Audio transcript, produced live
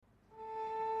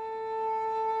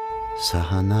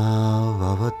Sahana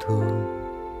vavatu,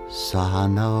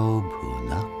 sahano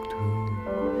bhunaktu,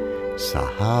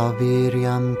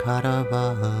 sahaviryam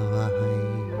karavavahai,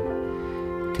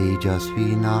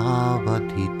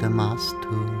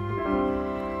 tejasvinavadhitamastu,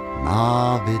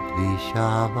 ma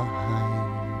vidvishavahai.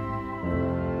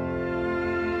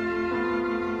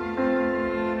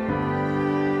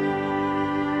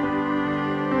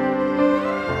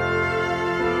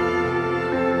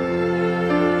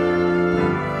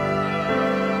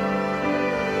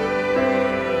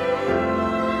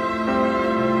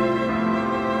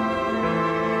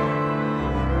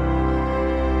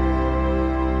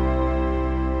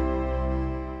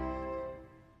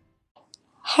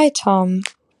 Hi Tom,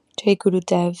 Jai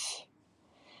Gurudev.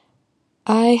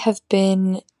 I have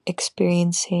been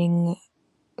experiencing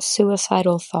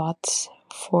suicidal thoughts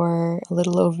for a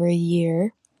little over a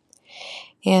year,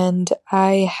 and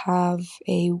I have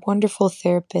a wonderful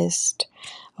therapist,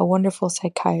 a wonderful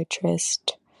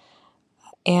psychiatrist,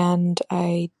 and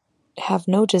I have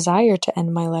no desire to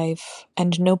end my life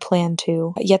and no plan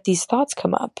to, yet these thoughts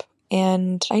come up.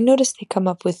 And I notice they come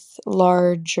up with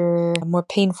larger, more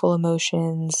painful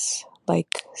emotions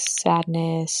like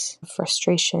sadness,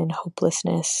 frustration,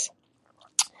 hopelessness.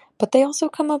 But they also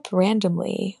come up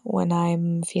randomly when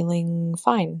I'm feeling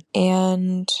fine.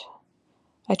 And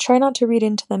I try not to read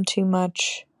into them too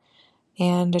much,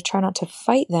 and I try not to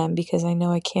fight them because I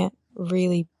know I can't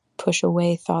really push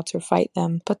away thoughts or fight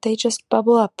them, but they just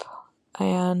bubble up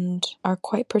and are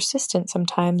quite persistent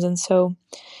sometimes. And so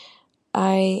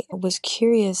I was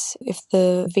curious if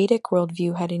the Vedic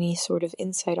worldview had any sort of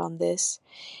insight on this.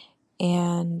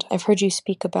 And I've heard you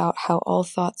speak about how all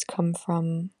thoughts come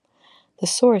from the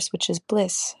source, which is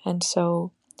bliss. And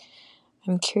so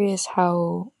I'm curious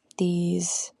how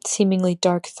these seemingly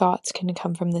dark thoughts can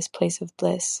come from this place of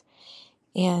bliss.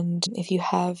 And if you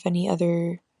have any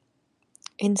other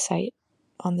insight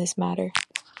on this matter.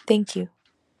 Thank you.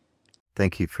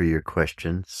 Thank you for your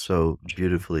question. So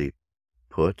beautifully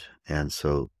put and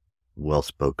so well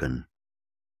spoken.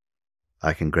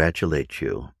 I congratulate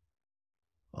you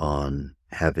on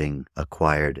having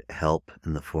acquired help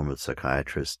in the form of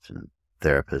psychiatrist and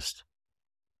therapist.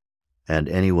 And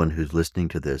anyone who's listening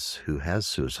to this who has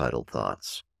suicidal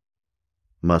thoughts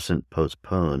mustn't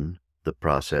postpone the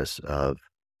process of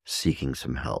seeking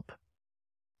some help.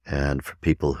 And for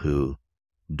people who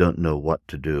don't know what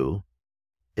to do,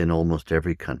 in almost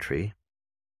every country,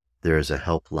 there is a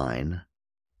helpline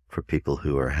for people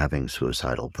who are having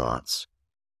suicidal thoughts.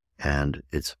 And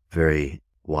it's a very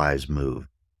wise move,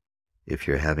 if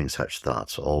you're having such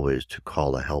thoughts, always to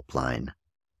call a helpline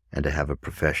and to have a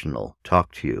professional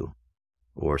talk to you,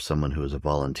 or someone who is a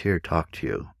volunteer talk to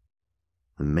you.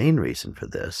 The main reason for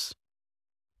this,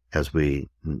 as we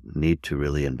need to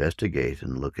really investigate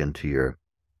and look into your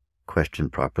question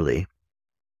properly,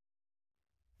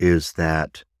 is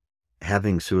that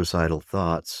having suicidal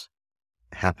thoughts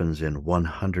happens in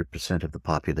 100% of the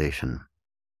population.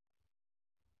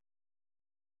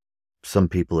 Some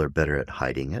people are better at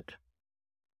hiding it.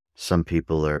 Some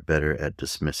people are better at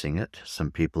dismissing it.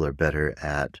 Some people are better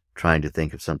at trying to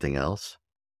think of something else.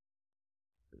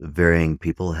 Varying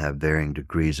people have varying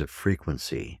degrees of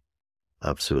frequency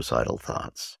of suicidal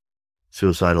thoughts.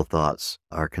 Suicidal thoughts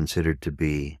are considered to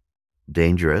be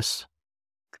dangerous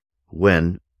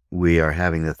when we are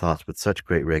having the thoughts with such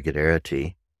great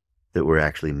regularity that we're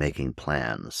actually making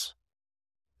plans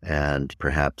and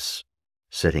perhaps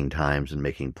setting times and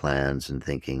making plans and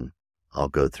thinking, I'll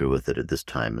go through with it at this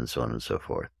time, and so on and so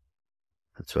forth.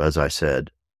 And so, as I said,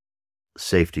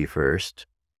 safety first.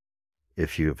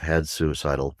 If you've had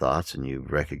suicidal thoughts and you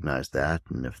recognize that,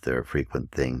 and if they're a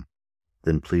frequent thing,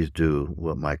 then please do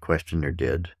what my questioner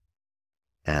did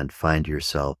and find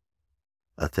yourself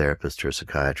a therapist or a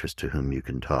psychiatrist to whom you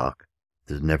can talk.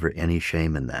 There's never any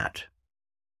shame in that.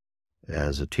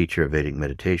 As a teacher of Vedic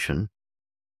meditation,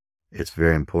 it's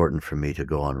very important for me to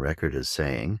go on record as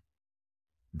saying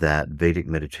that Vedic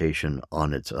meditation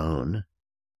on its own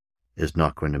is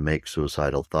not going to make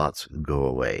suicidal thoughts go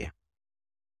away.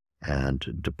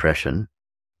 And depression,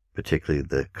 particularly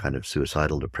the kind of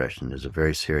suicidal depression, is a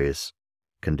very serious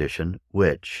condition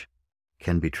which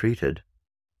can be treated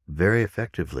very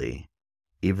effectively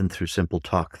even through simple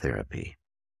talk therapy.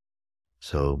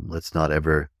 So let's not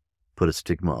ever put a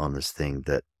stigma on this thing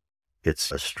that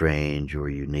it's a strange or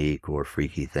unique or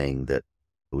freaky thing that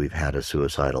we've had a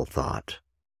suicidal thought.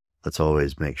 Let's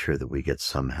always make sure that we get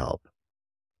some help.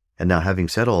 And now, having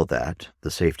said all that,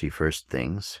 the safety first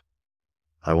things,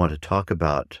 I want to talk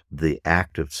about the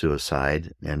act of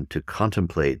suicide and to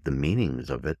contemplate the meanings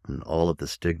of it and all of the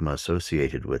stigma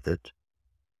associated with it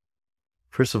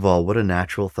First of all, what a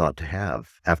natural thought to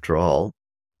have. After all,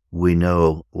 we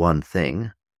know one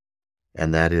thing,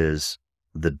 and that is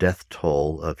the death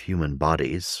toll of human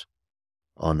bodies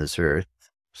on this earth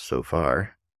so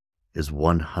far is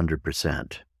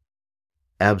 100%.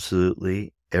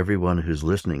 Absolutely everyone who's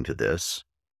listening to this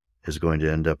is going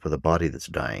to end up with a body that's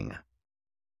dying.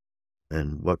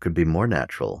 And what could be more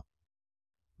natural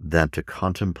than to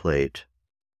contemplate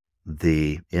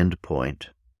the end point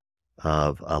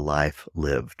of a life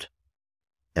lived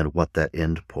and what that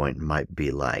end point might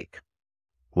be like?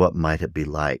 What might it be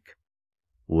like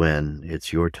when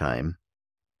it's your time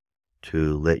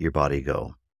to let your body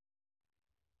go?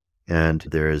 And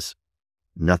there is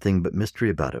nothing but mystery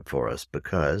about it for us,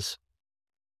 because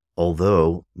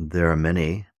although there are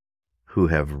many who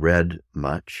have read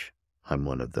much, I'm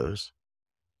one of those,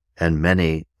 and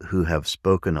many who have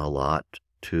spoken a lot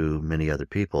to many other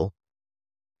people,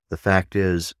 the fact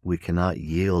is we cannot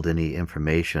yield any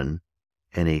information,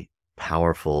 any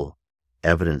powerful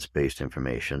evidence-based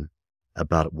information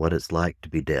about what it's like to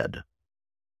be dead.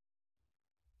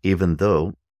 Even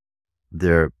though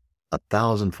there are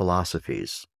 1,000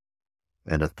 philosophies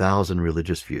and 1,000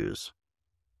 religious views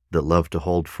that love to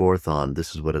hold forth on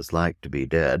this is what it's like to be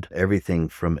dead, everything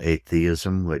from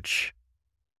atheism, which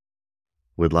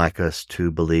would like us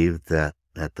to believe that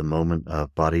at the moment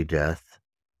of body death,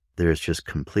 there is just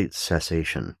complete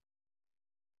cessation,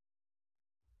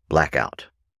 blackout.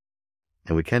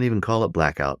 And we can't even call it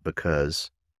blackout,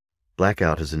 because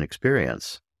blackout is an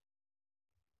experience.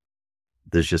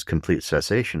 There's just complete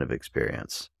cessation of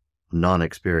experience,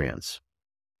 non-experience,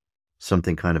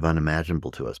 something kind of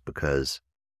unimaginable to us, because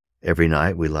every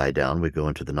night we lie down, we go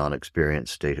into the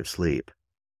non-experienced state of sleep.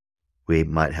 We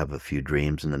might have a few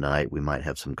dreams in the night, we might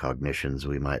have some cognitions,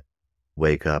 we might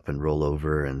wake up and roll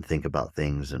over and think about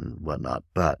things and whatnot,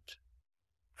 but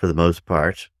for the most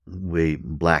part, we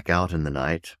black out in the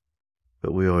night,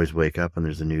 but we always wake up and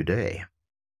there's a new day.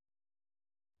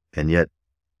 And yet,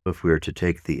 if we were to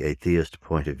take the atheist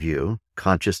point of view,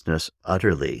 consciousness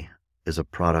utterly is a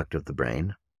product of the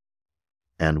brain,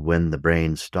 and when the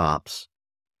brain stops,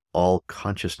 all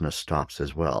consciousness stops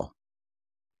as well.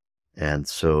 And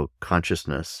so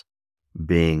consciousness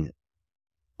being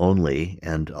only,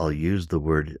 and I'll use the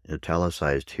word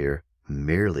italicized here,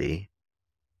 merely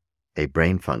a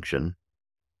brain function,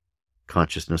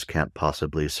 consciousness can't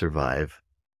possibly survive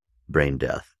brain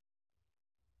death.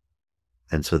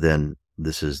 And so then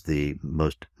this is the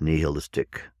most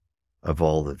nihilistic of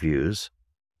all the views,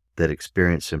 that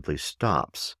experience simply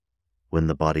stops when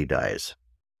the body dies.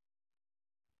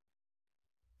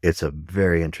 It's a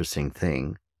very interesting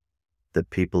thing that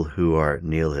people who are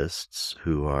nihilists,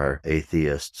 who are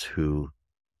atheists, who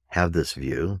have this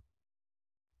view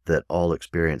that all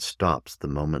experience stops the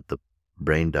moment the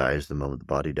brain dies, the moment the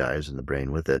body dies, and the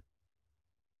brain with it,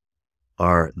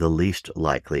 are the least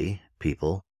likely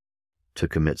people to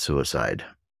commit suicide.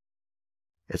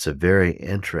 It's a very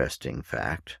interesting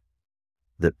fact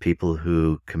that people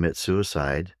who commit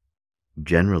suicide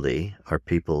generally are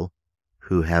people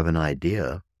who have an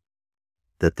idea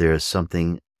that there is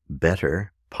something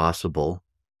better possible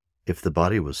if the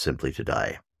body was simply to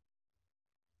die.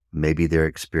 Maybe they're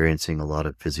experiencing a lot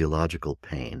of physiological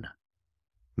pain.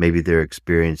 Maybe they're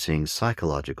experiencing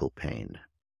psychological pain.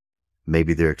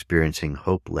 Maybe they're experiencing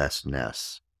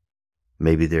hopelessness.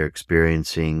 Maybe they're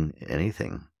experiencing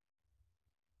anything.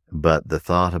 But the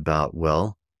thought about,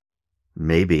 well,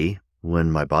 maybe when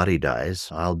my body dies,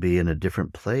 I'll be in a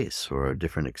different place or a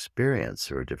different experience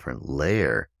or a different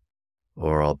layer,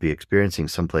 or I'll be experiencing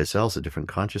someplace else, a different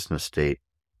consciousness state,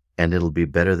 and it'll be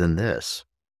better than this.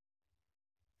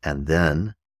 And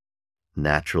then,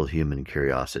 natural human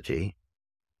curiosity,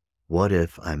 what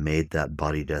if I made that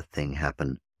body death thing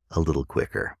happen a little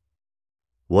quicker?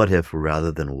 What if,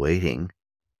 rather than waiting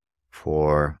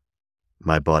for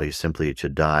my body simply to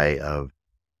die of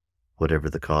whatever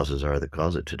the causes are that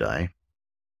cause it to die,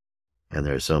 and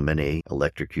there are so many,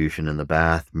 electrocution in the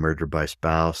bath, murder by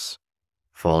spouse,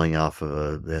 falling off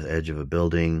the edge of a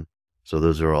building, so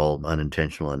those are all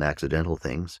unintentional and accidental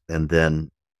things, and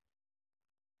then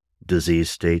disease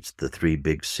states, the 3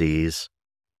 big C's,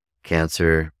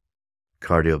 cancer,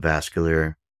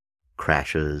 cardiovascular,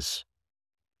 crashes,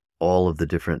 all of the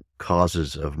different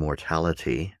causes of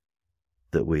mortality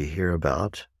that we hear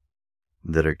about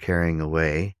that are carrying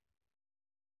away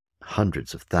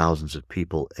hundreds of thousands of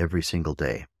people every single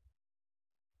day.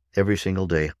 Every single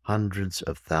day, hundreds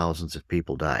of thousands of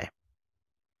people die.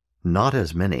 Not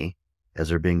as many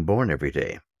as are being born every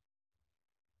day.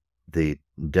 The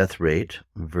death rate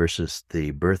versus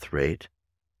the birth rate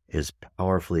is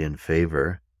powerfully in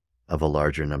favor of a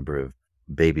larger number of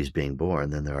babies being born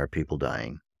than there are people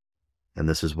dying. And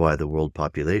this is why the world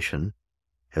population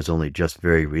has only just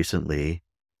very recently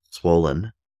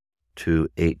swollen to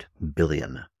 8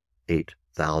 billion.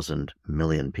 8,000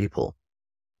 million people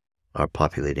are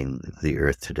populating the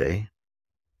earth today,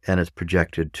 and it's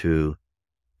projected to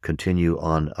continue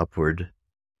on upward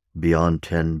beyond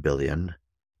 10 billion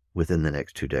within the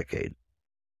next 2 decades.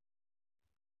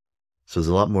 So there's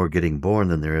a lot more getting born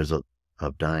than there is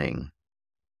of dying.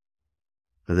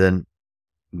 And then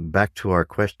back to our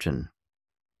question,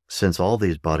 since all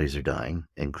these bodies are dying,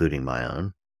 including my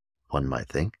own, one might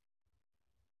think,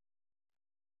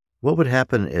 what would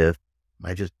happen if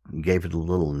I just gave it a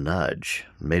little nudge,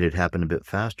 made it happen a bit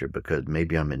faster? Because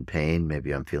maybe I'm in pain,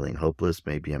 maybe I'm feeling hopeless,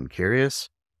 maybe I'm curious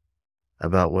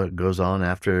about what goes on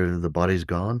after the body's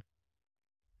gone.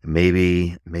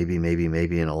 Maybe,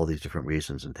 and all these different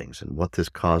reasons and things. And what this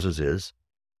causes is,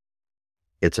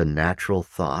 it's a natural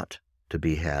thought to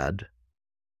be had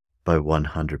by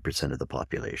 100% of the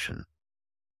population.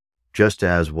 Just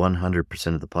as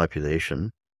 100% of the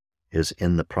population is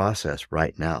in the process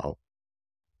right now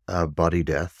of body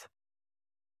death.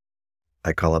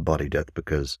 I call it body death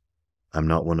because I'm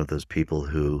not one of those people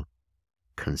who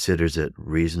considers it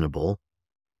reasonable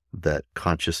that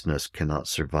consciousness cannot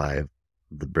survive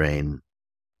the brain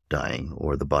dying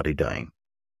or the body dying.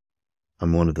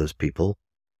 I'm one of those people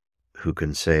who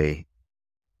can say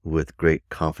with great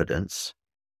confidence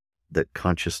that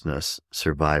consciousness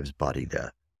survives body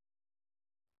death.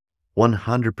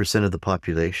 100% of the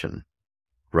population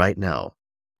right now,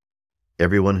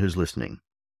 everyone who's listening,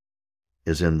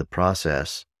 is in the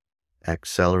process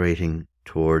accelerating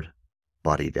toward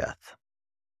body death.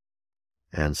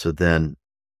 And so then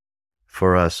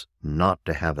for us not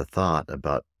to have a thought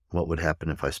about what would happen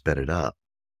if I sped it up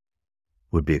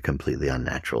would be a completely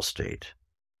unnatural state.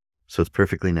 So it's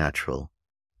perfectly natural,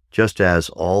 just as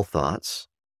all thoughts,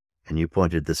 and you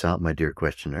pointed this out, my dear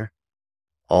questioner,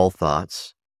 all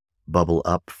thoughts bubble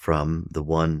up from the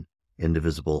one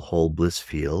indivisible whole bliss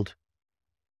field,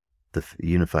 the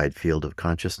unified field of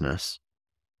consciousness.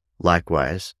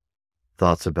 Likewise,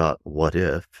 thoughts about what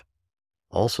if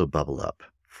also bubble up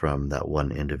from that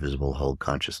one indivisible whole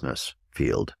consciousness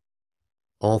field.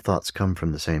 All thoughts come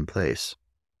from the same place.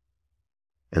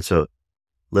 And so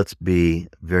let's be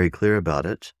very clear about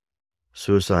it.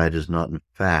 Suicide is not, in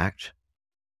fact,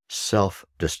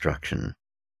 self-destruction,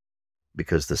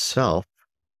 because the self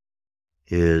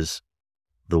is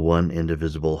the one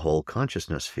indivisible whole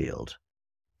consciousness field,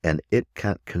 and it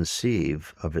can't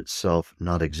conceive of itself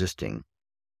not existing.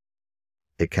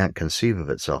 It can't conceive of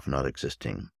itself not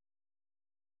existing.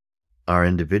 Our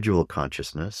individual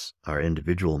consciousness, our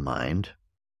individual mind,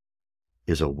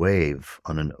 is a wave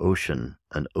on an ocean,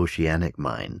 an oceanic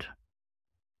mind.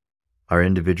 Our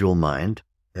individual mind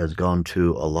has gone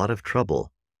to a lot of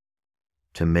trouble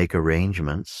to make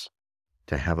arrangements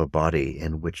to have a body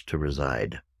in which to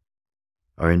reside.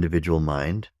 Our individual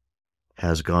mind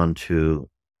has gone to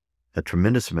a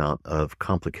tremendous amount of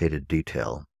complicated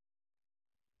detail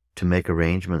to make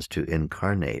arrangements to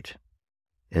incarnate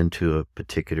into a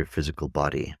particular physical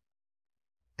body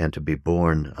and to be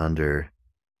born under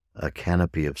a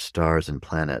canopy of stars and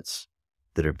planets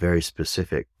that are very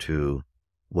specific to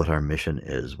what our mission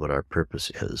is, what our purpose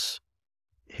is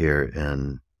here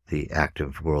in the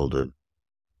active world of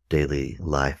daily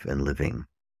life and living.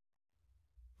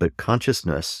 But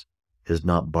consciousness is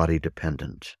not body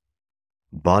dependent.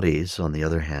 Bodies, on the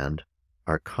other hand,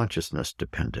 are consciousness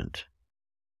dependent.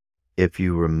 If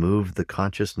you remove the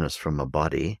consciousness from a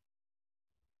body,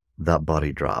 that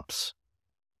body drops.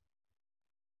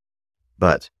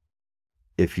 But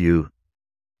if you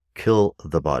kill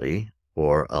the body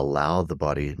or allow the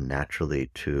body naturally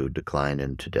to decline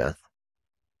into death,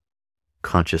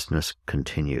 consciousness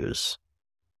continues.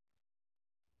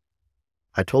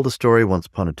 I told a story once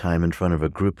upon a time in front of a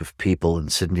group of people in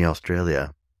Sydney,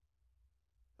 Australia,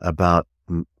 about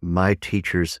my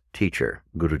teacher's teacher,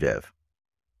 Gurudev.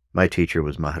 My teacher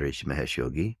was Maharishi Mahesh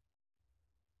Yogi.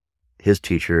 His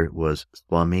teacher was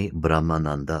Swami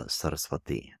Brahmananda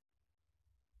Saraswati.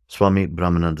 Swami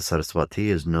Brahmananda Saraswati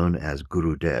is known as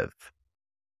Gurudev.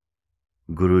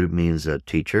 Guru means a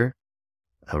teacher,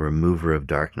 a remover of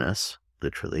darkness,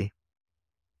 literally,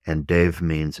 and Dev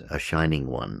means a shining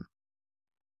one,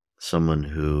 someone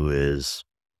who is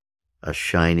a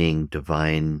shining,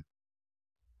 divine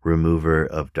remover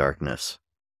of darkness,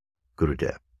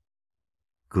 Gurudev.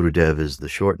 Gurudev is the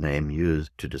short name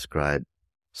used to describe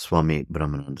Swami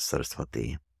Brahmananda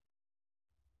Saraswati.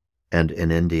 And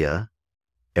in India,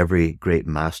 every great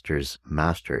master's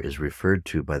master is referred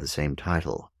to by the same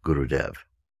title, Gurudev.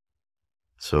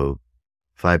 So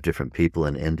 5 different people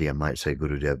in India might say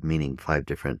Gurudev, meaning 5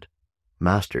 different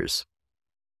masters.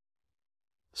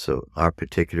 So our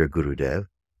particular Gurudev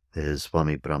is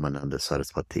Swami Brahmananda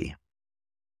Saraswati.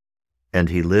 And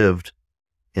he lived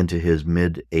into his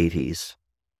mid-80s,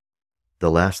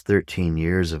 the last 13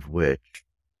 years of which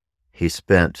he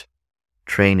spent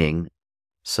training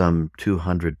some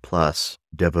 200 plus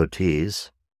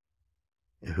devotees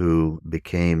who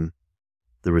became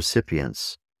the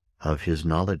recipients of his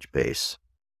knowledge base.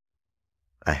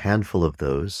 A handful of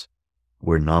those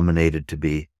were nominated to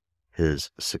be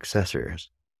his successors.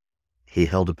 He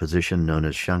held a position known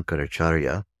as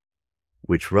Shankaracharya,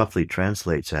 which roughly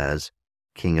translates as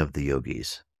King of the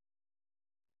Yogis.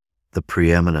 The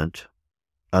preeminent,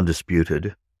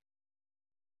 undisputed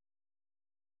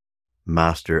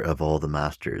master of all the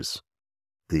masters,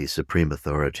 the supreme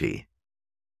authority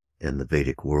in the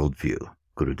Vedic worldview,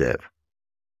 Gurudev.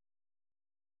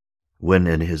 When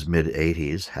in his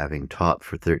mid-80s, having taught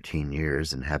for 13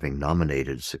 years and having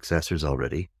nominated successors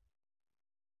already,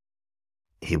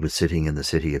 he was sitting in the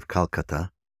city of Calcutta,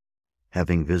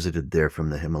 having visited there from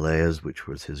the Himalayas, which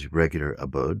was his regular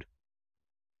abode,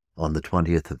 on the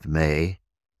 20th of May,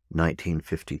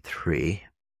 1953,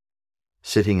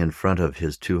 sitting in front of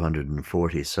his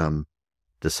 240-some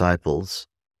disciples,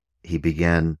 he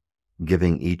began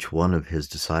giving each one of his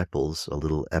disciples a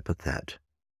little epithet.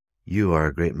 You are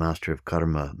a great master of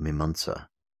Karma Mimamsa,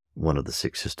 one of the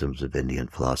 6 systems of Indian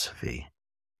philosophy,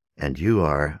 and you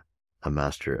are a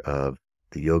master of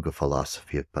the yoga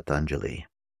philosophy of Patanjali,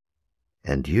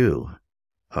 and you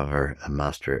are a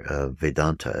master of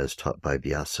Vedanta as taught by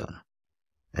Vyasa,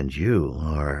 and you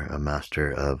are a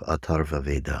master of Atharva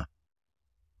Veda,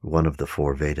 one of the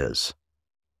 4 Vedas,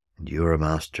 and you are a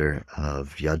master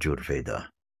of Yajur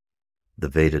Veda, the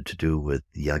Veda to do with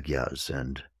yagyas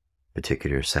and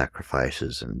particular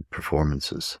sacrifices and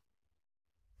performances,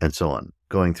 and so on,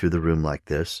 going through the room like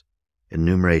this,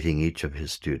 enumerating each of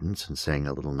his students and saying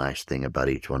a little nice thing about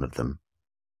each one of them.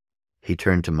 He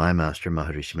turned to my master,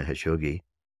 Maharishi Mahesh Yogi,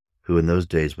 who in those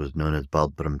days was known as Bal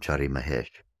Brahmachari Mahesh.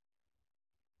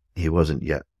 He wasn't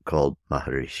yet called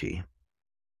Maharishi,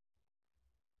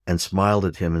 and smiled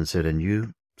at him and said, and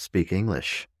you speak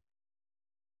English?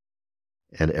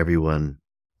 And everyone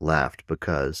laughed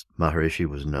because Maharishi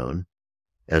was known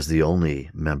as the only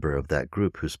member of that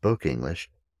group who spoke English,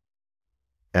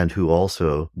 and who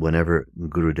also, whenever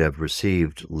Gurudev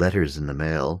received letters in the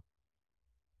mail,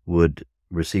 would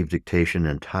receive dictation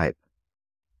and type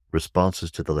responses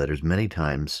to the letters many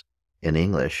times in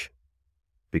English,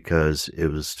 because it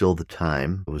was still the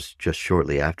time, it was just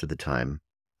shortly after the time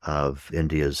of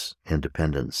India's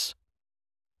independence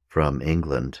from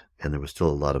England, and there was still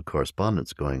a lot of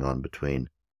correspondence going on between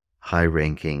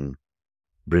high-ranking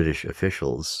British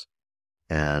officials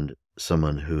and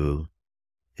someone who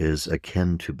is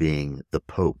akin to being the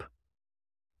Pope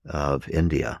of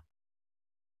India,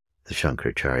 the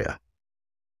Shankaracharya.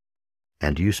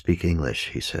 And you speak English,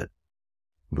 he said.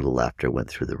 A little laughter went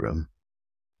through the room.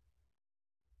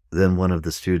 Then one of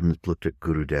the students looked at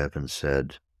Gurudev and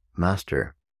said,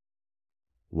 Master,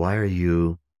 why are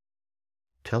you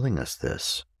telling us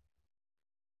this?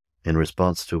 In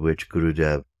response to which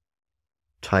Gurudev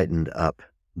tightened up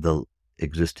the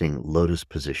existing lotus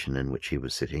position in which he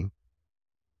was sitting,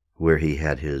 where he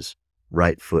had his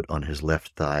right foot on his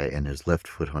left thigh and his left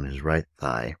foot on his right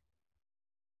thigh,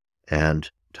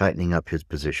 and tightening up his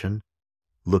position,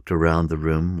 looked around the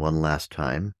room one last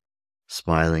time,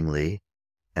 smilingly,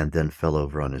 and then fell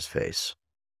over on his face.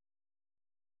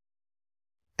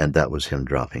 And that was him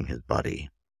dropping his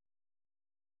body.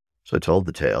 So I told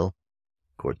the tale.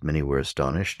 Of course, many were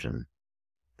astonished, and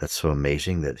that's so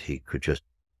amazing that he could just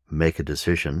make a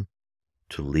decision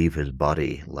to leave his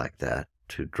body like that,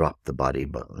 to drop the body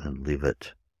and leave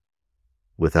it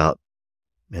without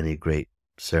any great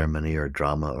ceremony or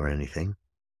drama or anything.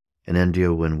 In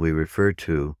India, when we refer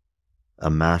to a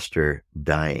master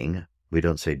dying, we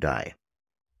don't say die,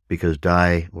 because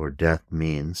die or death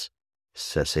means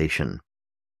cessation,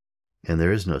 and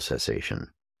there is no cessation.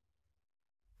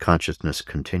 Consciousness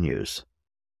continues.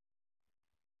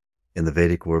 In the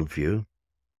Vedic worldview,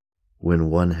 when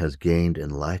one has gained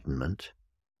enlightenment,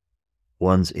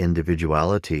 one's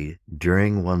individuality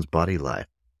during one's body life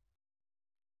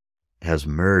has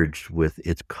merged with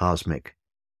its cosmic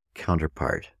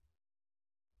counterpart.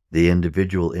 The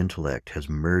individual intellect has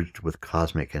merged with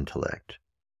cosmic intellect.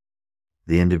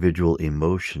 The individual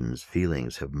emotions,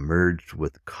 feelings have merged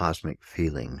with cosmic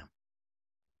feeling.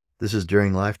 This is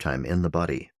during lifetime in the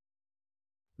body.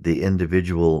 The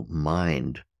individual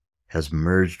mind has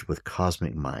merged with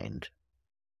cosmic mind.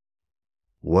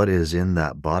 What is in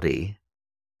that body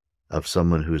of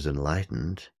someone who's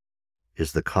enlightened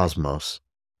is the cosmos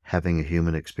having a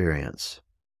human experience.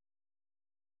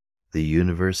 The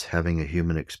universe having a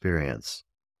human experience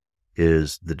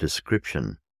is the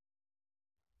description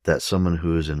that someone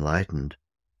who is enlightened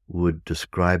would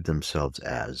describe themselves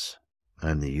as.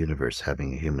 I'm the universe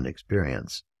having a human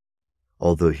experience.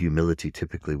 Although humility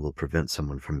typically will prevent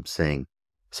someone from saying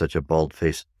such a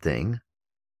bald-faced thing,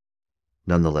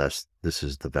 nonetheless, this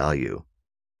is the value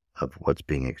of what's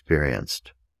being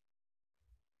experienced.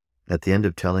 At the end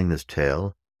of telling this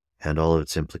tale and all of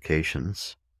its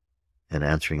implications, and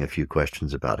answering a few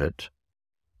questions about it,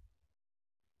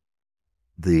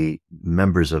 the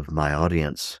members of my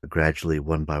audience gradually,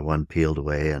 one by one, peeled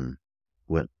away and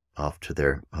went off to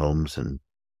their homes and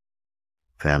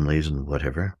families and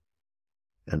whatever.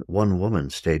 And one woman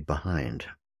stayed behind.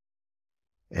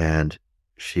 And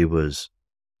she was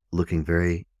looking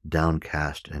very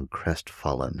downcast and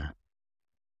crestfallen.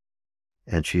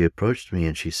 And she approached me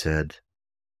and she said,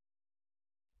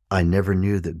 I never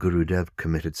knew that Gurudev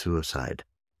committed suicide.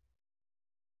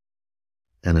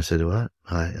 And I said, what?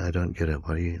 I don't get it.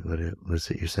 What is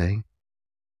it you're saying?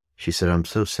 She said, I'm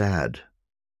so sad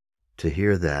to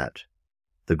hear that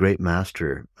the great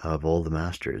master of all the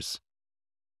masters,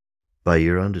 by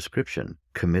your own description,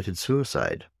 committed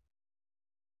suicide.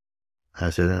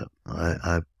 I said,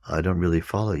 I don't really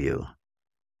follow you.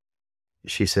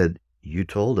 She said, you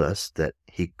told us that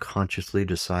he consciously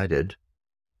decided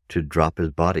to drop his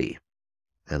body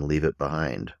and leave it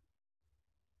behind.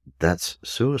 That's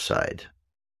suicide.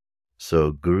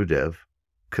 So Gurudev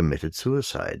committed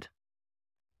suicide.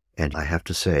 And I have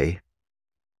to say,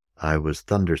 I was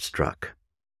thunderstruck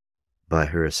by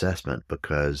her assessment,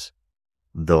 because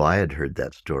though I had heard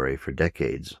that story for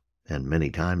decades and many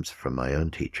times from my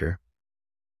own teacher,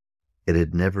 it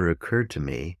had never occurred to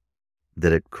me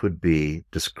that it could be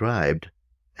described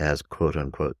as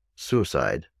quote-unquote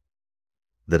suicide,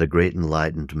 that a great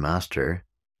enlightened master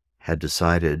had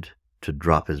decided to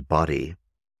drop his body.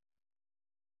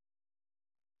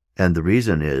 And the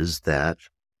reason is that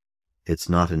it's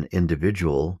not an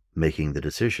individual making the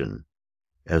decision.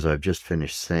 As I've just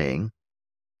finished saying,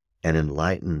 an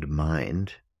enlightened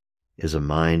mind is a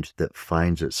mind that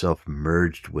finds itself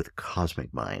merged with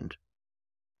cosmic mind.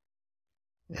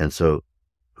 And so,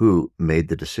 who made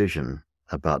the decision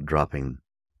about dropping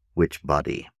which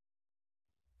body?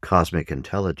 Cosmic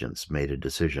intelligence made a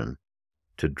decision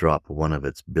to drop one of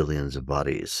its billions of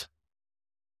bodies.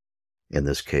 In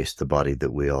this case, the body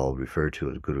that we all refer to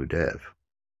as Gurudev.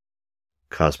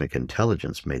 Cosmic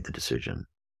intelligence made the decision.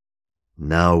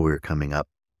 Now we're coming up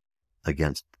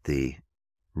against the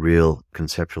real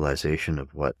conceptualization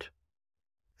of what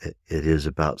it is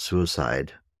about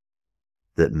suicide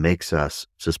that makes us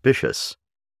suspicious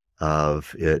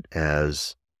of it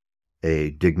as a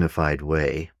dignified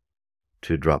way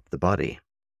to drop the body.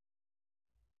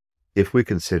 If we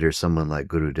consider someone like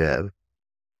Gurudev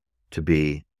to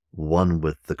be one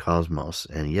with the cosmos,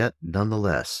 and yet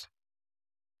nonetheless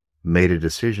made a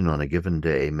decision on a given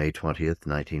day, May 20th,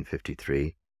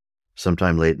 1953,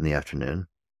 sometime late in the afternoon,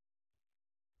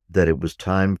 that it was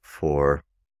time for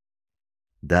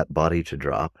that body to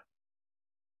drop.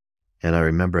 And I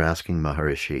remember asking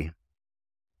Maharishi,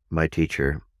 my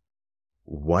teacher,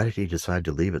 why did he decide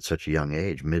to leave at such a young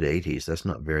age, mid-80s? That's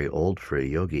not very old for a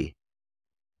yogi.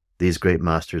 These great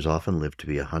masters often live to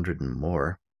be 100 and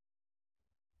more.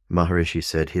 Maharishi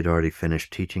said he'd already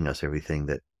finished teaching us everything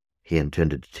that he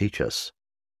intended to teach us.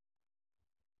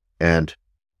 And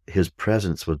his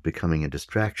presence was becoming a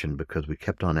distraction because we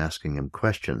kept on asking him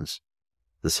questions,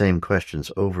 the same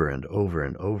questions over and over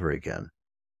and over again.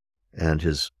 And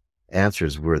his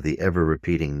answers were the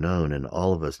ever-repeating known, and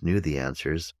all of us knew the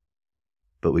answers,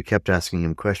 but we kept asking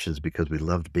him questions because we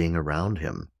loved being around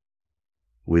him.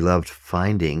 We loved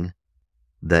finding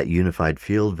that unified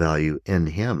field value in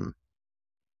him.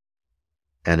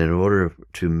 And in order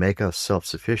to make us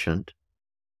self-sufficient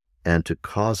and to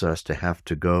cause us to have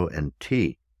to go and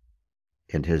teach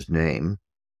in his name,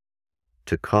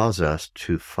 to cause us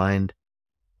to find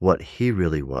what he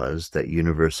really was, that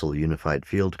universal unified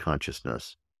field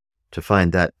consciousness, to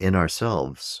find that in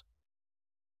ourselves,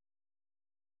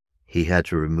 he had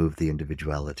to remove the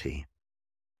individuality.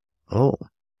 Oh,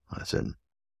 I said,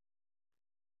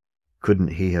 couldn't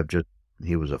he have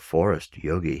he was a forest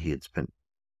yogi. He had spent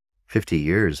 50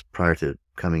 years prior to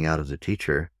coming out as a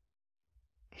teacher.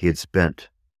 He had spent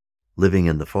living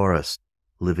in the forest,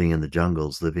 living in the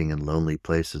jungles, living in lonely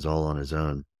places all on his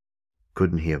own.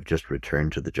 Couldn't he have just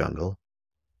returned to the jungle?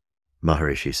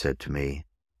 Maharishi said to me,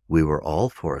 we were all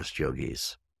forest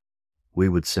yogis. We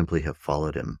would simply have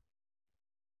followed him.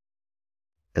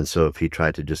 And so if he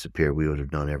tried to disappear, we would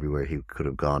have known everywhere he could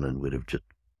have gone, and there'd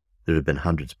have been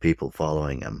hundreds of people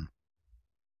following him.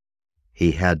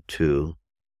 He had to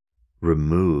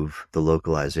remove the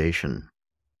localization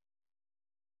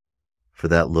for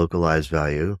that localized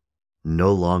value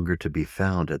no longer to be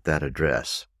found at that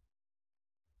address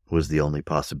was the only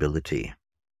possibility.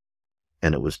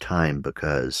 And it was time,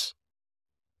 because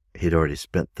he'd already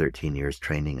spent 13 years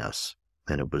training us,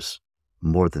 and it was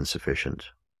more than sufficient.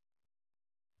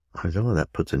 I don't know,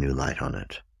 that puts a new light on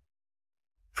it.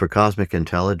 For cosmic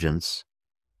intelligence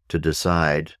to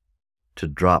decide to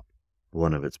drop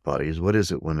one of its bodies, what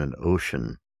is it when an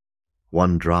ocean,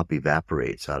 one drop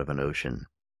evaporates out of an ocean?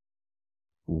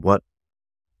 What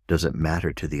does it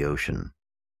matter to the ocean?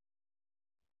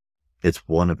 It's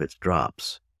one of its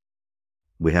drops.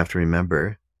 We have to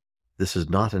remember, this is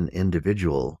not an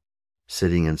individual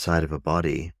sitting inside of a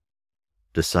body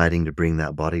deciding to bring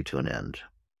that body to an end.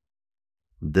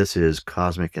 This is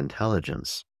cosmic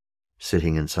intelligence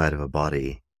sitting inside of a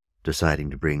body deciding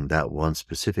to bring that one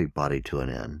specific body to an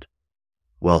end,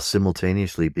 while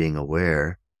simultaneously being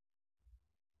aware,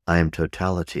 I am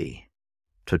totality.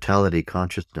 Totality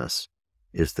consciousness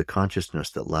is the consciousness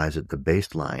that lies at the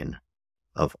baseline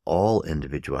of all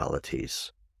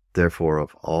individualities, therefore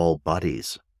of all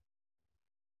bodies.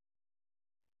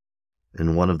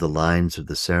 In one of the lines of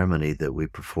the ceremony that we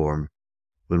perform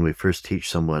when we first teach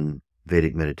someone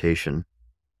Vedic meditation,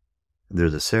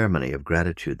 there's a ceremony of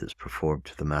gratitude that's performed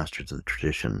to the masters of the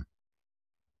tradition.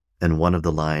 And one of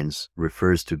the lines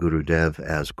refers to Gurudev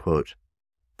as, quote,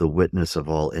 the witness of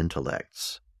all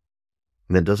intellects.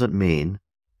 And that doesn't mean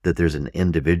that there's an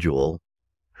individual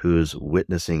who's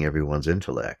witnessing everyone's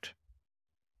intellect.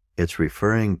 It's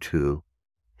referring to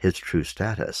his true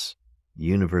status,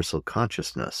 universal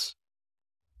consciousness.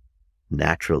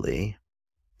 Naturally,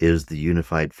 is the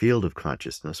unified field of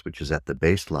consciousness, which is at the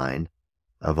baseline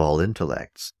of all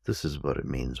intellects. This is what it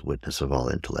means, witness of all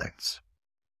intellects.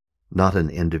 Not an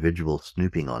individual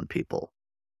snooping on people,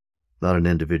 not an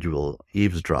individual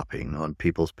eavesdropping on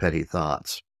people's petty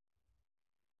thoughts.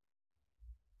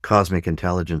 Cosmic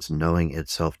intelligence knowing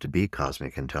itself to be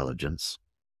cosmic intelligence,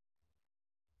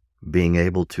 being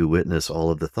able to witness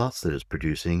all of the thoughts that it's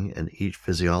producing and each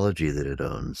physiology that it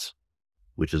owns,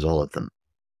 which is all of them.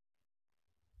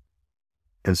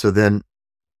 And so then,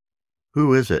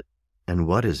 who is it and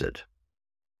what is it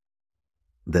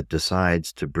that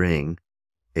decides to bring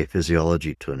a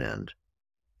physiology to an end?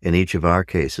 In each of our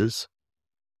cases,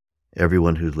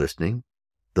 everyone who's listening,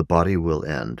 the body will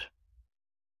end.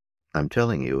 I'm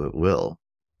telling you, it will.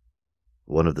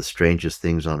 One of the strangest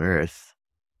things on earth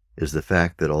is the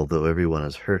fact that although everyone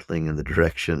is hurtling in the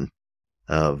direction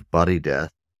of body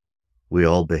death, we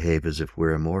all behave as if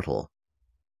we're immortal.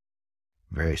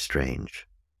 Very strange.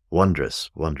 Wondrous,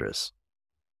 wondrous.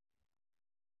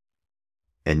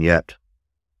 And yet,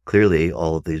 clearly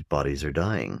all of these bodies are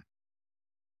dying.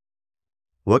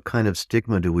 What kind of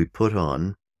stigma do we put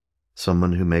on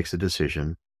someone who makes a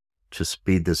decision to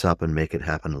speed this up and make it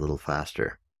happen a little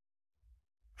faster?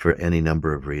 For any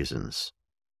number of reasons.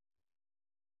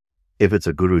 If it's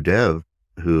a Gurudev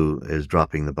who is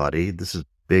dropping the body, this is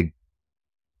big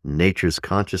nature's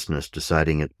consciousness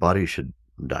deciding its body should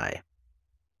die.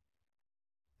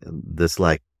 This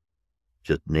like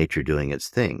just nature doing its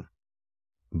thing,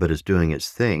 but it's doing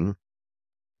its thing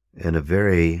in a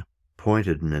very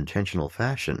pointed and intentional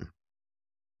fashion.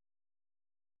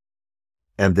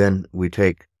 And then we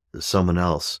take someone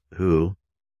else who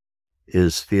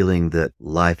is feeling that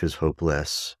life is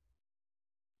hopeless.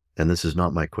 And this is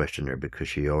not my questioner, because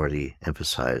she already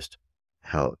emphasized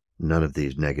how none of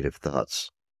these negative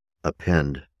thoughts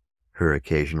append her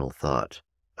occasional thought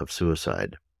of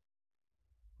suicide.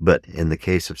 But in the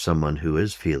case of someone who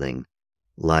is feeling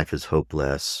life is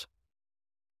hopeless,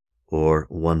 or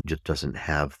one just doesn't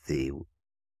have the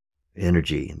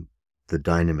energy, the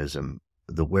dynamism,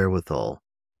 the wherewithal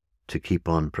to keep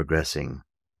on progressing,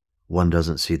 one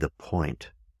doesn't see the point,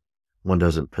 one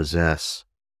doesn't possess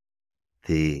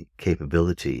the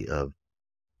capability of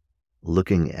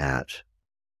looking at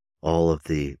all of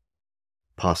the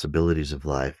possibilities of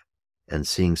life and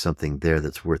seeing something there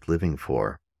that's worth living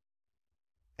for.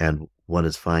 And one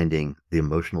is finding the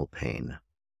emotional pain,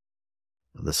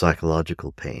 the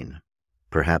psychological pain,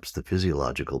 perhaps the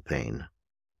physiological pain,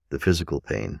 the physical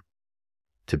pain,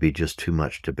 to be just too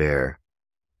much to bear,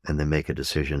 and they make a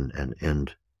decision and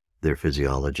end their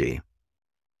physiology.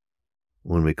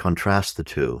 When we contrast the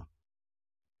two,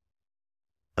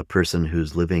 a person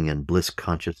who's living in bliss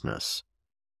consciousness,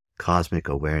 cosmic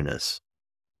awareness,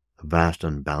 vast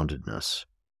unboundedness,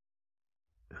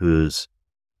 who's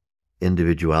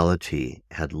individuality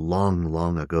had long,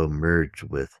 long ago merged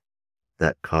with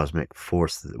that cosmic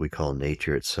force that we call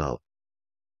nature itself.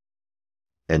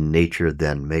 And nature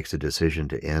then makes a decision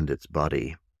to end its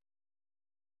body,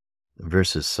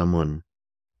 versus someone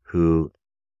who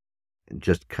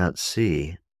just can't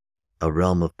see a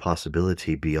realm of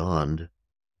possibility beyond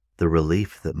the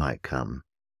relief that might come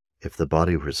if the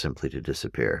body were simply to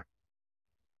disappear.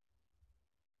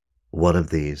 One of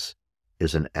these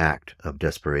is an act of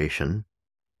desperation,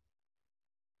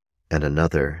 and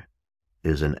another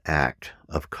is an act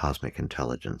of cosmic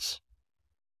intelligence.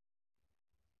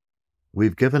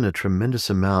 We've given a tremendous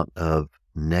amount of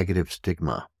negative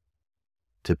stigma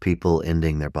to people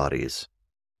ending their bodies.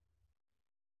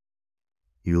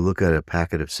 You look at a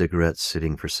packet of cigarettes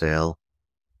sitting for sale.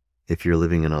 If you're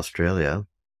living in Australia,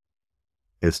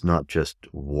 it's not just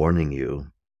warning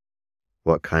you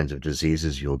what kinds of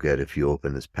diseases you'll get if you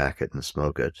open this packet and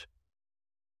smoke it.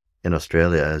 In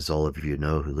Australia, as all of you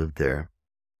know who live there,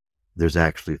 there's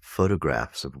actually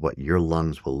photographs of what your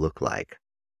lungs will look like,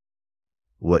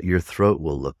 what your throat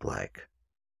will look like,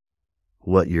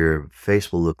 what your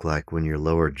face will look like when your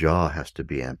lower jaw has to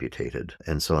be amputated,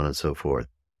 and so on and so forth.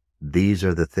 These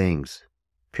are the things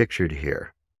pictured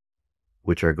here,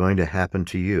 which are going to happen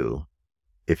to you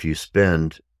if you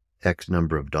spend X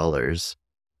number of dollars,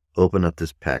 open up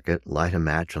this packet, light a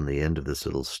match on the end of this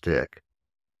little stick,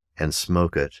 and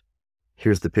smoke it.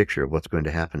 Here's the picture of what's going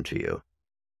to happen to you.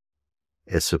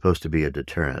 It's supposed to be a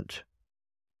deterrent.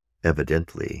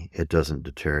 Evidently, it doesn't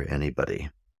deter anybody.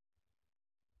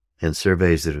 In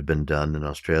surveys that have been done in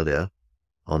Australia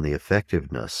on the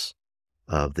effectiveness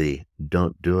of the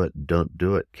Don't Do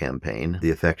It campaign,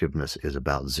 the effectiveness is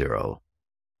about 0.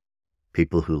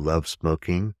 People who love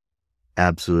smoking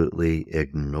absolutely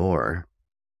ignore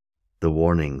the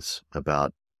warnings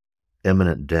about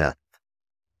imminent death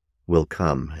will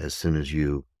come as soon as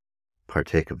you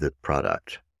partake of the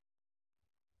product.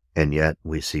 And yet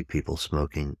we see people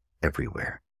smoking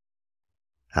everywhere,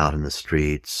 out in the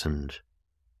streets, and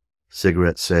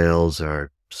cigarette sales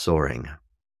are soaring,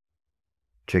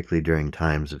 particularly during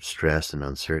times of stress and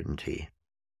uncertainty.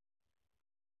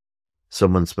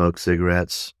 Someone smokes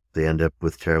cigarettes, they end up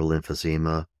with terrible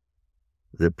emphysema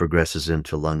that progresses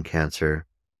into lung cancer,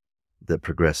 that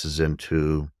progresses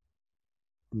into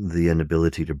the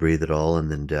inability to breathe at all,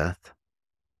 and then death.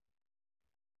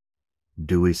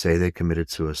 Do we say they committed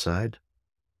suicide?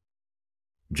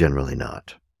 Generally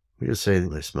not. We just say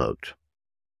they smoked.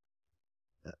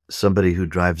 Somebody who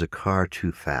drives a car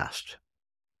too fast,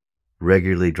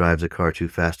 regularly drives a car too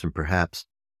fast, and perhaps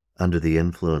under the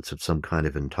influence of some kind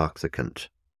of intoxicant,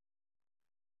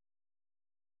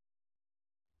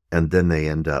 and then they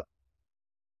end up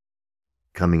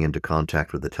coming into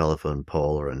contact with a telephone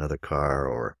pole or another car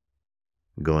or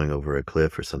going over a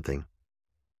cliff or something.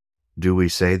 Do we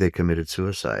say they committed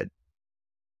suicide?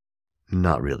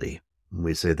 Not really.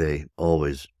 We say they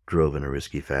always drove in a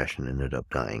risky fashion and ended up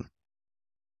dying.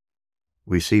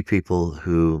 We see people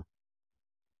who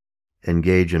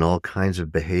engage in all kinds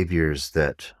of behaviors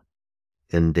that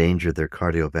endanger their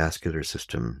cardiovascular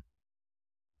system,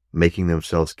 making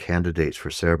themselves candidates for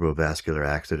cerebrovascular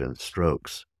accidents,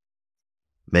 strokes,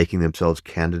 making themselves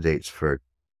candidates for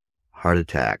heart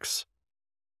attacks.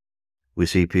 We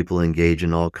see people engage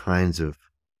in all kinds of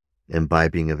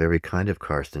imbibing of every kind of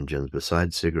carcinogens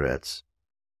besides cigarettes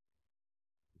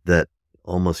that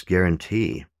almost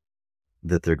guarantee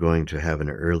that they're going to have an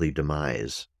early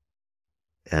demise.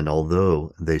 And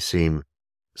although they seem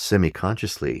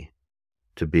semi-consciously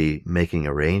to be making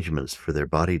arrangements for their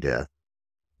body death,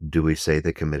 do we say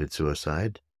they committed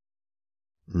suicide?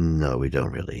 No, we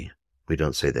don't really. We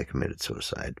don't say they committed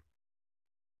suicide.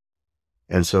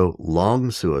 And so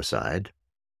long suicide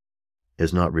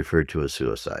is not referred to as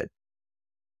suicide.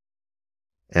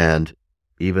 And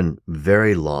even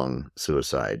very long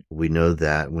suicide, we know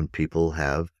that when people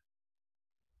have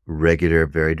regular,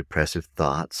 very depressive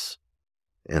thoughts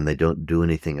and they don't do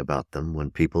anything about them,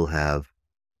 when people have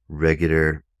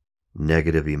regular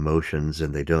negative emotions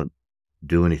and they don't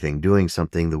do anything, doing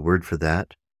something, the word for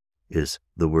that is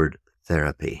the word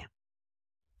therapy.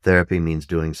 Therapy means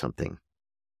doing something.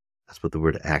 That's what the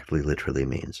word actually literally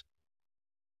means.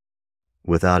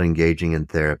 Without engaging in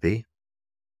therapy,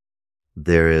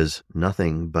 there is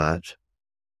nothing but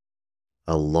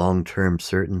a long-term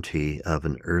certainty of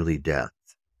an early death,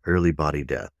 early body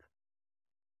death.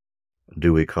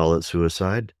 Do we call it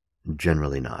suicide?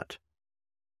 Generally not.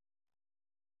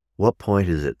 What point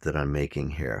is it that I'm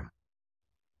making here?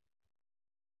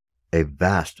 A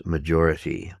vast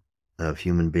majority of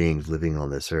human beings living on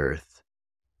this earth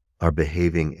are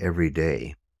behaving every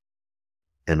day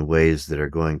in ways that are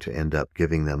going to end up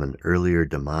giving them an earlier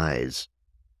demise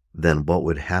than what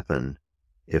would happen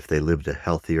if they lived a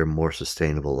healthier, more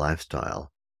sustainable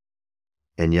lifestyle.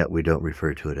 And yet we don't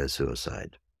refer to it as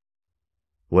suicide.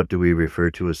 What do we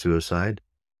refer to as suicide?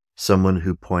 Someone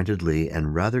who pointedly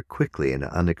and rather quickly and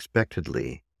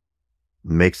unexpectedly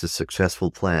makes a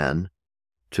successful plan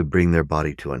to bring their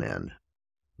body to an end.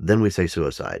 Then we say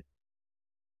suicide.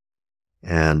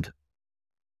 And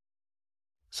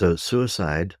so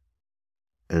suicide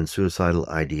and suicidal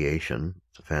ideation,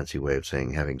 it's a fancy way of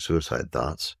saying having suicide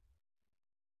thoughts,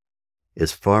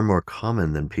 is far more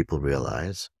common than people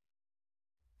realize,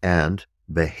 and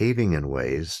behaving in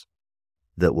ways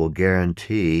that will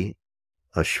guarantee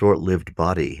a short-lived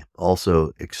body,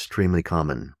 also extremely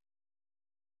common.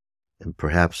 And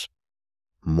perhaps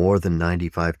more than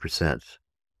 95%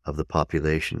 of the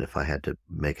population, if I had to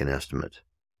make an estimate,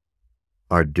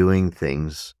 are doing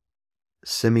things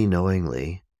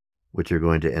semi-knowingly which are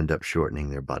going to end up shortening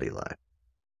their body life.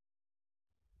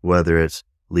 Whether it's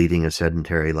leading a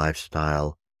sedentary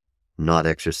lifestyle, not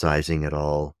exercising at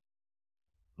all,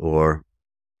 or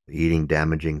eating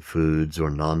damaging foods or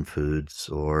non-foods,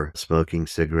 or smoking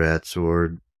cigarettes,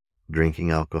 or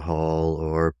drinking alcohol,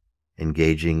 or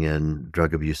engaging in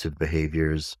drug abusive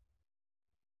behaviors.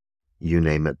 You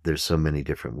name it, there's so many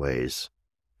different ways.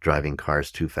 Driving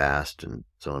cars too fast, and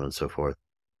so on and so forth.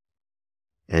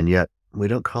 And yet, we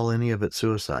don't call any of it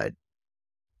suicide.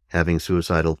 Having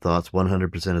suicidal thoughts,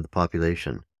 100% of the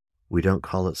population, we don't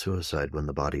call it suicide when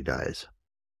the body dies.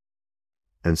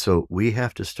 And so we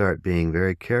have to start being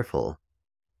very careful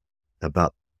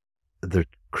about the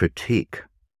critique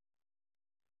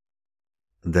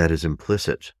that is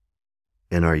implicit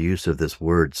in our use of this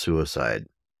word suicide.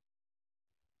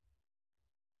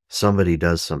 Somebody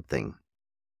does something.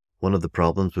 One of the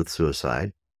problems with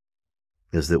suicide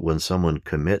is that when someone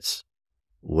commits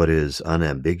what is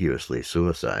unambiguously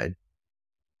suicide,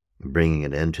 bringing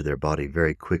an end to their body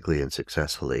very quickly and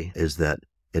successfully, is that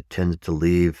it tends to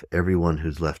leave everyone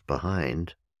who's left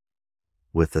behind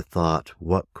with the thought,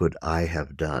 what could I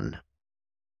have done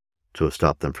to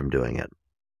stop them from doing it?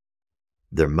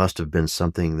 There must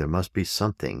be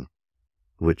something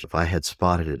which, if I had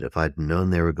spotted it, if I'd known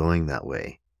they were going that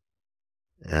way.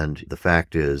 And the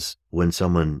fact is, when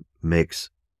someone makes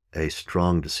a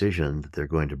strong decision that they're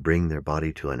going to bring their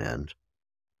body to an end,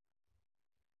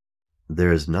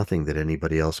 there is nothing that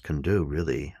anybody else can do,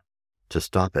 really, to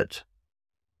stop it.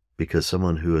 Because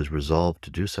someone who is resolved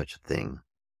to do such a thing,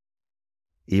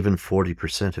 even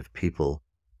 40% of people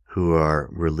who are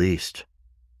released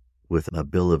with a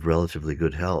bill of relatively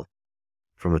good health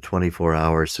from a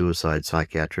 24-hour suicide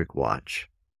psychiatric watch,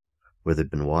 where they've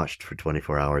been watched for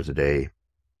 24 hours a day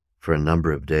for a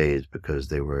number of days because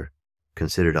they were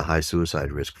considered a high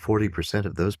suicide risk, 40%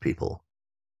 of those people,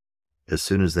 as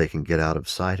soon as they can get out of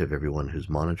sight of everyone who's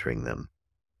monitoring them,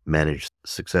 manage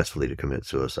successfully to commit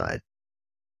suicide.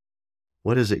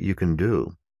 What is it you can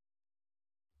do?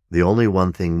 The only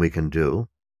one thing we can do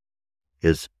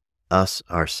is us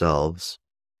ourselves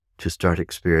to start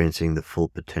experiencing the full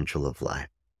potential of life.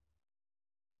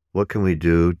 What can we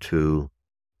do to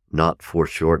not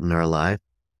foreshorten our life?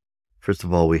 First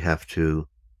of all, we have to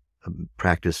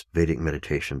practice Vedic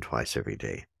meditation twice every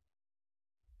day.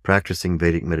 Practicing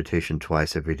Vedic meditation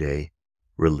twice every day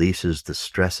releases the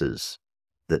stresses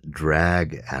that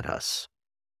drag at us,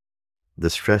 the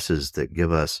stresses that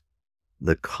give us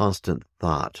the constant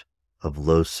thought of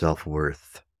low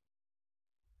self-worth,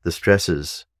 the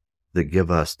stresses that give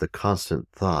us the constant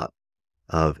thought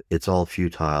of it's all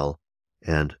futile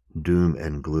and doom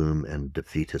and gloom and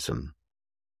defeatism.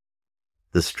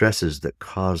 The stresses that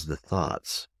cause the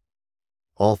thoughts.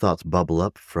 All thoughts bubble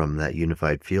up from that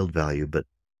unified field value, but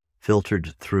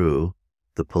filtered through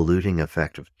the polluting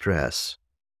effect of stress,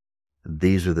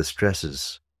 these are the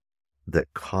stresses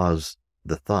that cause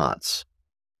the thoughts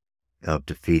of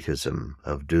defeatism,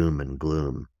 of doom and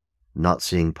gloom, not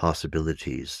seeing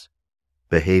possibilities,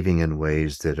 behaving in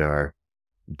ways that are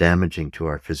damaging to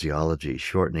our physiology,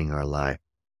 shortening our life,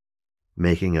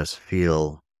 making us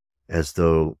feel as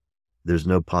though there's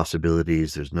no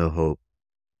possibilities, there's no hope.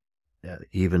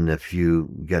 Even if you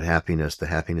get happiness, the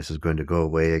happiness is going to go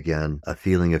away again, a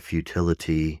feeling of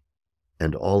futility,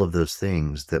 and all of those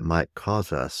things that might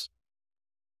cause us,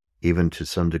 even to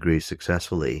some degree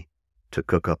successfully, to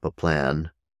cook up a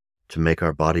plan to make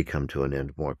our body come to an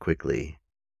end more quickly.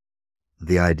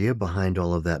 The idea behind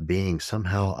all of that being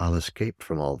somehow I'll escape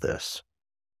from all this.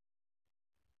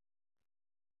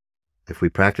 If we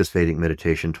practice Vedic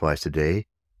meditation twice a day,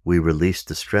 we release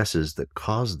the stresses that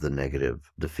cause the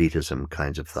negative defeatism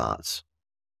kinds of thoughts,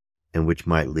 and which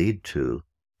might lead to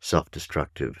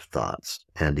self-destructive thoughts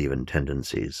and even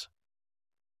tendencies.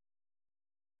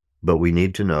 But we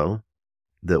need to know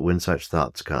that when such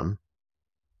thoughts come,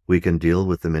 we can deal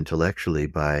with them intellectually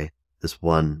by this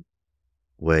one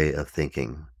way of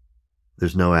thinking.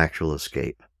 There's no actual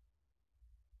escape.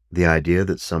 The idea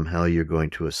that somehow you're going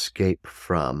to escape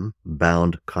from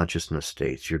bound consciousness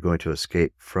states, you're going to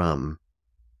escape from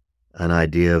an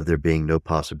idea of there being no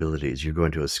possibilities, you're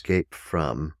going to escape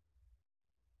from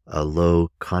a low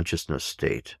consciousness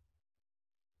state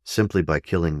simply by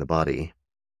killing the body,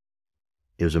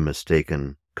 is a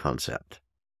mistaken concept.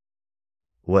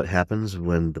 What happens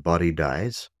when the body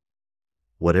dies?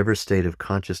 Whatever state of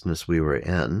consciousness we were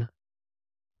in,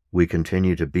 we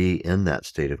continue to be in that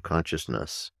state of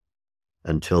consciousness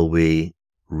until we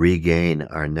regain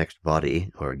our next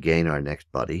body or gain our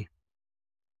next body.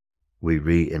 We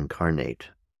reincarnate,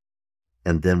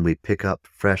 and then we pick up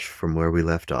fresh from where we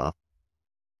left off,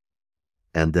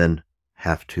 and then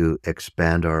have to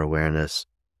expand our awareness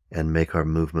and make our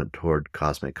movement toward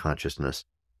cosmic consciousness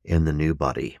in the new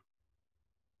body.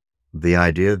 The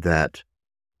idea that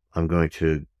I'm going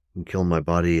to kill my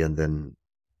body and then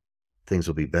things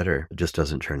will be better just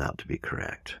doesn't turn out to be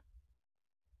correct.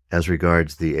 As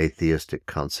regards the atheistic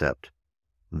concept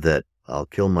that I'll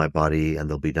kill my body and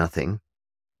there'll be nothing,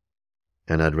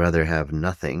 and I'd rather have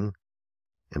nothing,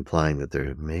 implying that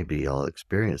there maybe I'll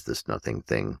experience this nothing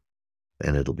thing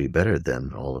and it'll be better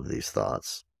than all of these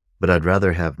thoughts. But I'd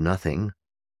rather have nothing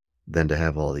than to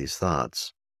have all these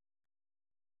thoughts.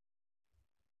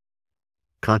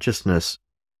 Consciousness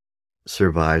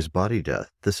survives body death.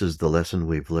 This is the lesson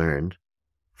we've learned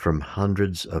from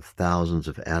hundreds of thousands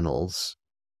of annals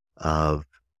of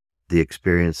the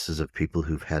experiences of people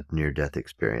who've had near-death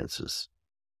experiences.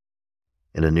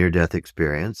 In a near-death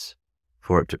experience,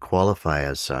 for it to qualify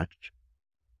as such,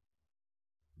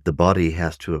 the body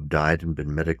has to have died and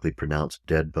been medically pronounced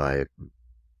dead by a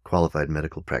qualified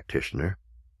medical practitioner,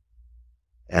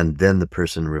 and then the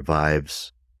person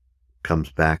revives,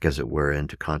 comes back, as it were,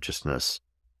 into consciousness,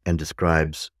 and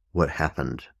describes what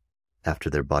happened after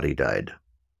their body died.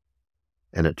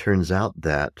 And it turns out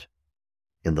that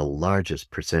in the largest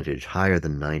percentage, higher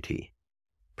than 90%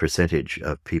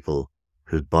 of people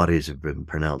whose bodies have been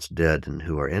pronounced dead and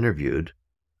who are interviewed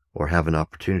or have an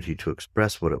opportunity to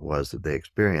express what it was that they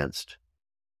experienced,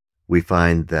 we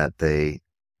find that they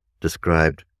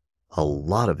described a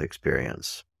lot of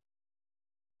experience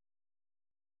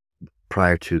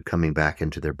prior to coming back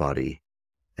into their body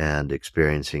and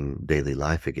experiencing daily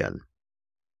life again.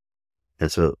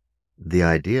 And so the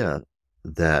idea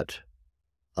that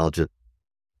I'll just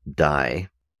die,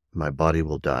 my body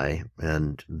will die,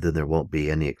 and then there won't be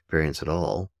any experience at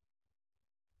all,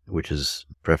 which is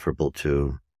preferable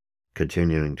to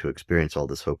continuing to experience all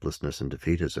this hopelessness and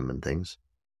defeatism and things,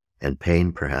 and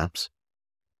pain perhaps,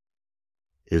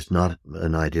 is not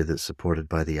an idea that's supported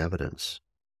by the evidence.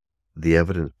 The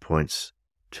evidence points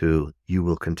to you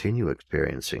will continue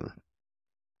experiencing.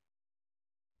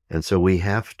 And so we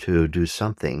have to do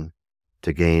something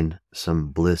to gain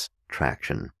some bliss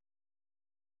traction.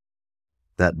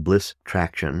 That bliss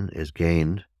traction is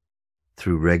gained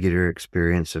through regular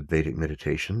experience of Vedic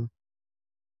meditation,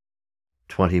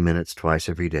 20 minutes twice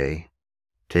every day,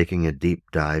 taking a deep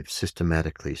dive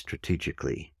systematically,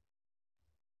 strategically,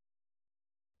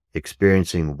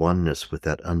 experiencing oneness with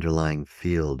that underlying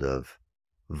field of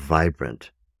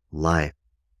vibrant life,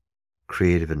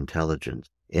 creative intelligence,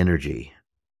 energy,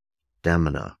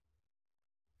 stamina,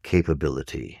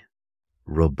 capability,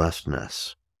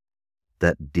 robustness,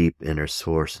 that deep inner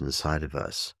source inside of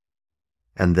us.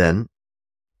 And then,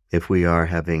 if we are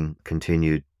having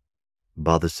continued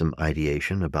bothersome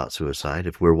ideation about suicide,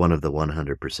 if we're one of the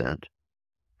 100%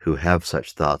 who have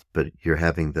such thoughts, but you're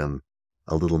having them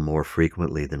a little more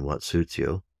frequently than what suits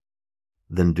you,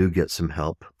 then do get some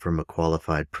help from a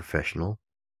qualified professional.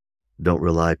 Don't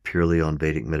rely purely on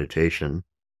Vedic meditation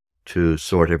to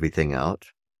sort everything out.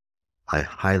 I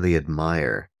highly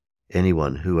admire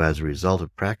anyone who, as a result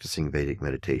of practicing Vedic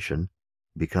meditation,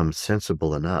 becomes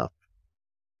sensible enough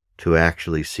to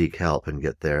actually seek help and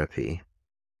get therapy,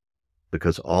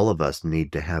 because all of us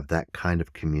need to have that kind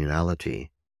of communality.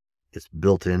 It's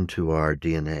built into our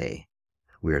DNA.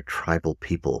 We are tribal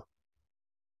people.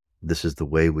 This is the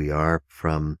way we are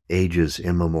from ages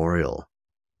immemorial,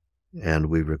 and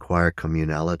we require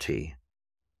communality.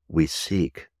 We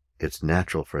seek, it's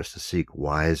natural for us to seek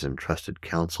wise and trusted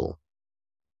counsel.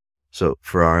 So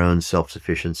for our own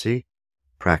self-sufficiency,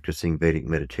 practicing Vedic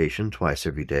meditation twice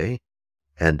every day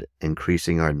and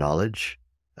increasing our knowledge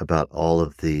about all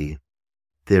of the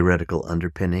theoretical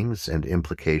underpinnings and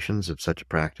implications of such a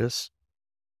practice,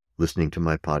 listening to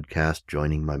my podcast,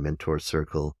 joining my mentor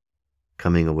circle,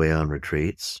 coming away on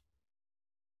retreats.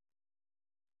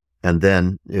 And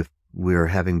then if we're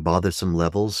having bothersome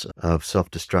levels of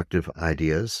self-destructive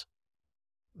ideas,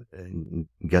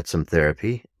 get some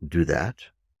therapy, do that.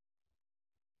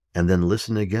 And then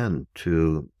listen again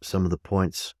to some of the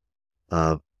points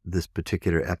of this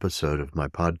particular episode of my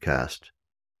podcast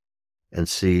and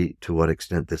see to what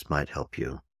extent this might help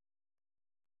you.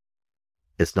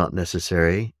 It's not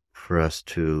necessary for us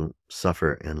to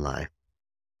suffer in life.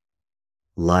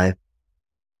 Life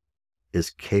is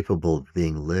capable of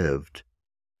being lived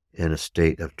in a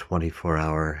state of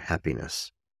 24-hour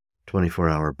happiness,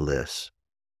 24-hour bliss.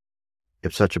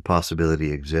 If such a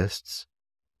possibility exists,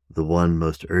 the one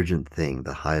most urgent thing,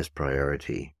 the highest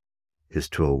priority, is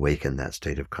to awaken that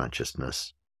state of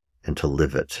consciousness and to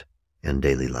live it in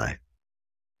daily life.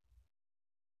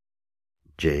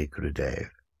 Jai Gurudev.